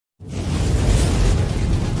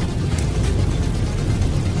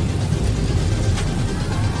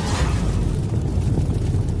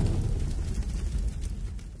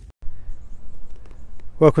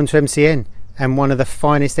Welcome to MT-10 and one of the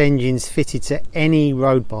finest engines fitted to any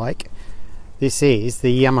road bike. This is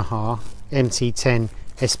the Yamaha MT-10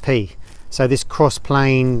 SP. So this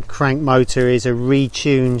cross-plane crank motor is a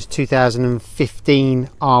retuned 2015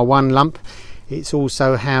 R1 lump. It's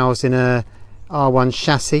also housed in a R1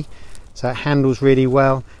 chassis, so it handles really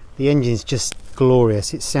well. The engine's just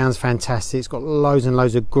glorious. It sounds fantastic. It's got loads and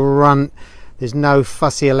loads of grunt. There's no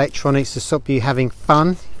fussy electronics to stop you having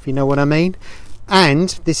fun, if you know what I mean. And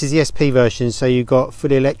this is the SP version, so you've got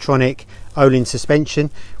fully electronic Öhlins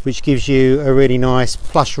suspension, which gives you a really nice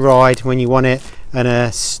plush ride when you want it and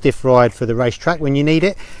a stiff ride for the racetrack when you need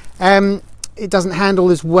it. It doesn't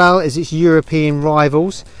handle as well as its European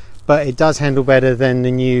rivals, but it does handle better than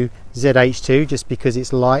the new ZH2 just because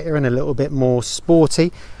it's lighter and a little bit more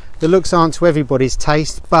sporty. The looks aren't to everybody's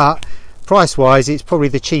taste, but price wise it's probably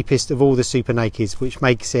the cheapest of all the super nakeds, which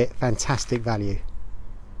makes it fantastic value.